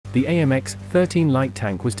The AMX-13 Light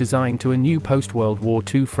tank was designed to a new post-World War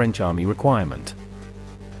II French Army requirement.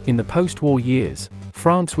 In the post-war years,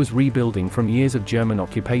 France was rebuilding from years of German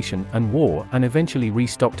occupation and war and eventually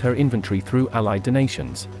restocked her inventory through Allied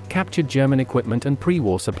donations, captured German equipment and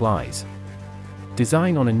pre-war supplies.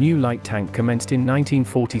 Design on a new light tank commenced in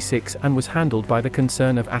 1946 and was handled by the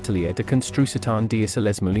concern of Atelier de Construction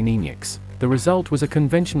d'Isles Moulineaux. The result was a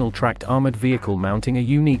conventional tracked armored vehicle mounting a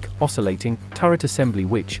unique, oscillating, turret assembly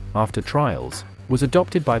which, after trials, was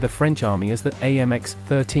adopted by the French Army as the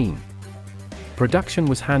AMX-13. Production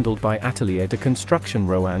was handled by Atelier de Construction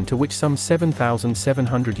Rouen, to which some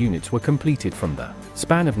 7,700 units were completed from the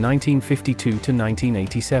span of 1952 to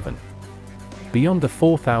 1987. Beyond the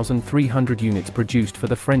 4,300 units produced for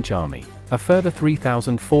the French Army, a further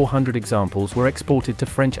 3,400 examples were exported to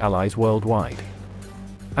French allies worldwide.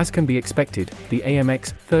 As can be expected, the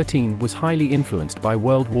AMX-13 was highly influenced by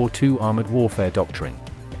World War II armored warfare doctrine.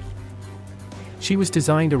 She was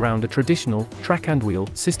designed around a traditional, track and wheel,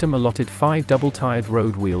 system allotted 5 double-tired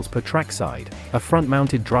road wheels per trackside, a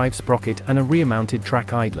front-mounted drive sprocket and a rear-mounted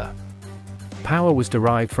track idler. Power was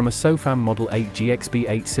derived from a SOFAM Model 8 GXB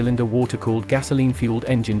 8-cylinder water-cooled gasoline-fueled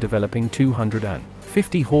engine developing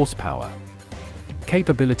 250 horsepower.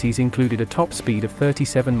 Capabilities included a top speed of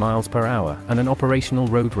 37 miles per hour and an operational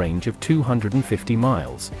road range of 250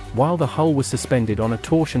 miles, while the hull was suspended on a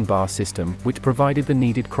torsion bar system which provided the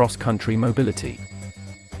needed cross-country mobility.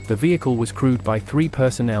 The vehicle was crewed by 3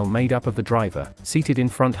 personnel made up of the driver, seated in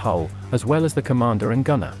front hull, as well as the commander and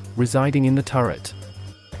gunner, residing in the turret.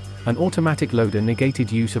 An automatic loader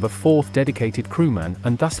negated use of a 4th dedicated crewman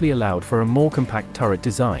and thusly allowed for a more compact turret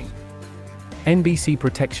design. NBC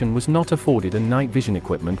protection was not afforded and night vision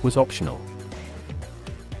equipment was optional.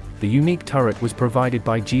 The unique turret was provided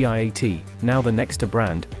by GIAT, now the Nexter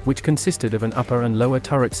brand, which consisted of an upper and lower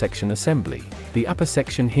turret section assembly, the upper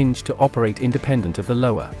section hinged to operate independent of the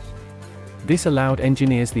lower. This allowed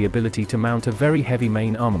engineers the ability to mount a very heavy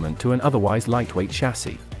main armament to an otherwise lightweight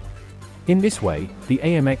chassis. In this way, the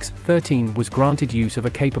AMX-13 was granted use of a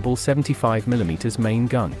capable 75mm main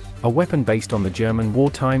gun, a weapon based on the German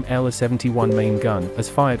wartime LA-71 main gun as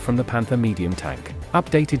fired from the Panther medium tank,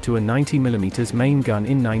 updated to a 90mm main gun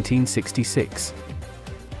in 1966.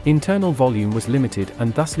 Internal volume was limited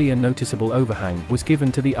and thusly a noticeable overhang was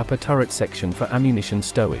given to the upper turret section for ammunition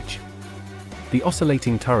stowage. The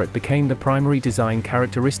oscillating turret became the primary design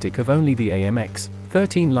characteristic of only the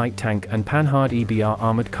AMX-13 light tank and Panhard EBR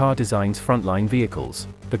armored car designs frontline vehicles,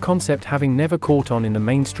 the concept having never caught on in the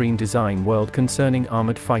mainstream design world concerning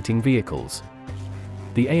armored fighting vehicles.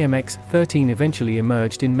 The AMX-13 eventually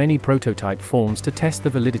emerged in many prototype forms to test the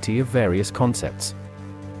validity of various concepts.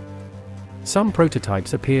 Some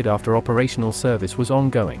prototypes appeared after operational service was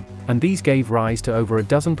ongoing, and these gave rise to over a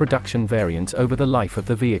dozen production variants over the life of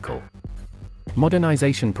the vehicle.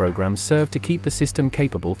 Modernization programs served to keep the system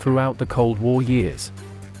capable throughout the Cold War years.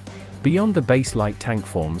 Beyond the base light tank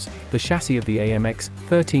forms, the chassis of the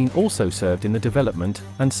AMX-13 also served in the development,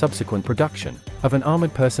 and subsequent production, of an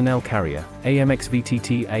armored personnel carrier,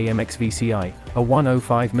 AMX-VTT AMX-VCI, a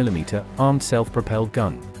 105mm armed self-propelled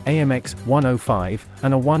gun, AMX-105,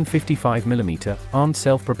 and a 155mm armed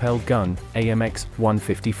self-propelled gun,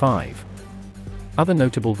 AMX-155. Other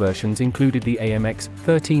notable versions included the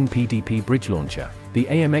AMX-13 PDP bridge launcher, the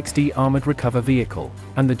AMX-D armored recover vehicle,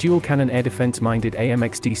 and the dual-cannon air defense-minded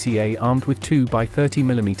AMX-DCA armed with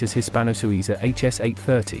 2x30mm Hispano-Suiza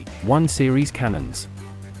HS-830, 1 series cannons.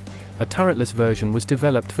 A turretless version was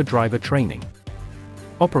developed for driver training.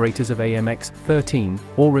 Operators of AMX-13,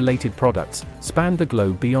 or related products, spanned the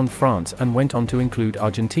globe beyond France and went on to include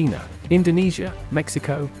Argentina, Indonesia,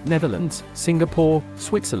 Mexico, Netherlands, Singapore,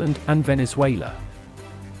 Switzerland, and Venezuela.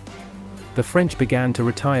 The French began to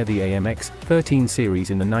retire the AMX-13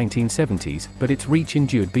 series in the 1970s, but its reach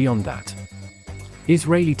endured beyond that.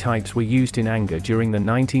 Israeli types were used in anger during the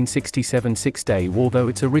 1967 Six-Day War, though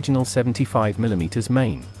its original 75mm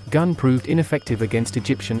main gun proved ineffective against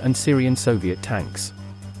Egyptian and Syrian Soviet tanks.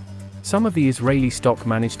 Some of the Israeli stock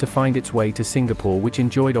managed to find its way to Singapore, which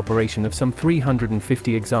enjoyed operation of some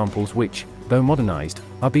 350 examples which, though modernized,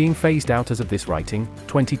 are being phased out as of this writing,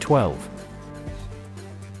 2012.